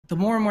the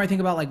more and more I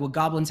think about like what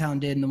Goblin Town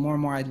did, and the more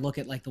and more I look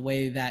at like the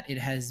way that it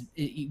has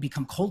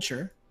become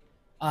culture,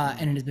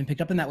 and it has been picked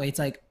up in that way. It's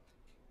like,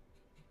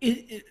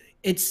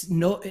 it's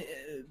no,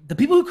 the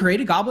people who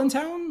created Goblin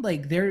Town,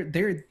 like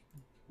they're,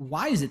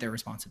 why is it their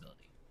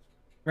responsibility?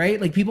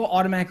 Right? Like people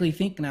automatically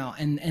think now,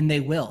 and they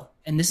will.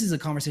 And this is a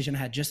conversation I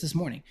had just this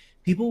morning.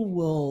 People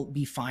will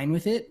be fine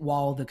with it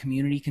while the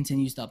community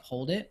continues to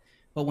uphold it.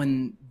 But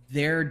when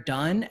they're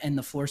done and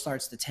the floor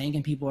starts to tank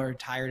and people are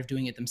tired of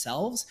doing it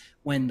themselves,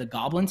 when the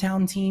Goblin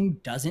Town team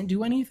doesn't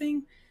do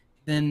anything,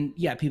 then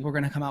yeah, people are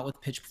going to come out with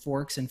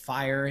pitchforks and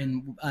fire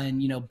and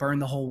you know, burn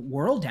the whole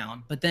world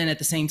down. But then at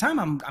the same time,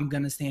 I'm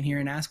going to stand here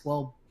and ask,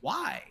 well,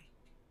 why?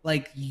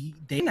 Like, they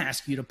didn't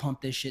ask you to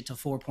pump this shit to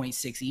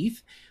 4.6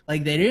 ETH.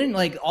 Like, they didn't,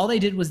 like, all they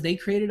did was they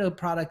created a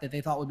product that they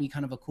thought would be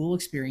kind of a cool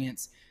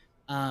experience.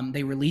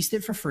 They released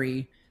it for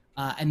free,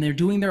 and they're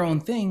doing their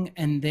own thing.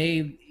 And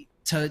they,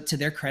 to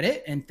their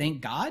credit, and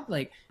thank God,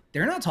 like,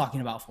 they're not talking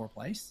about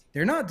foreplays.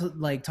 They're not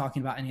like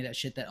talking about any of that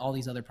shit that all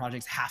these other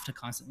projects have to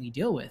constantly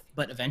deal with.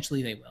 But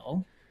eventually they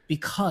will,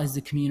 because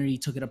the community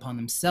took it upon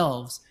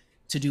themselves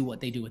to do what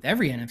they do with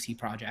every NFT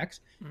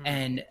project,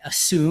 and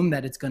assume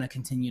that it's going to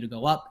continue to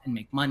go up and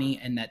make money,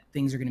 and that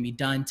things are going to be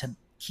done to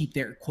keep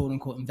their quote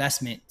unquote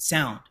investment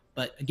sound.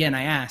 But again,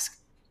 I ask,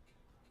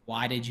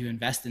 why did you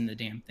invest in the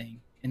damn thing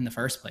in the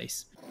first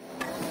place?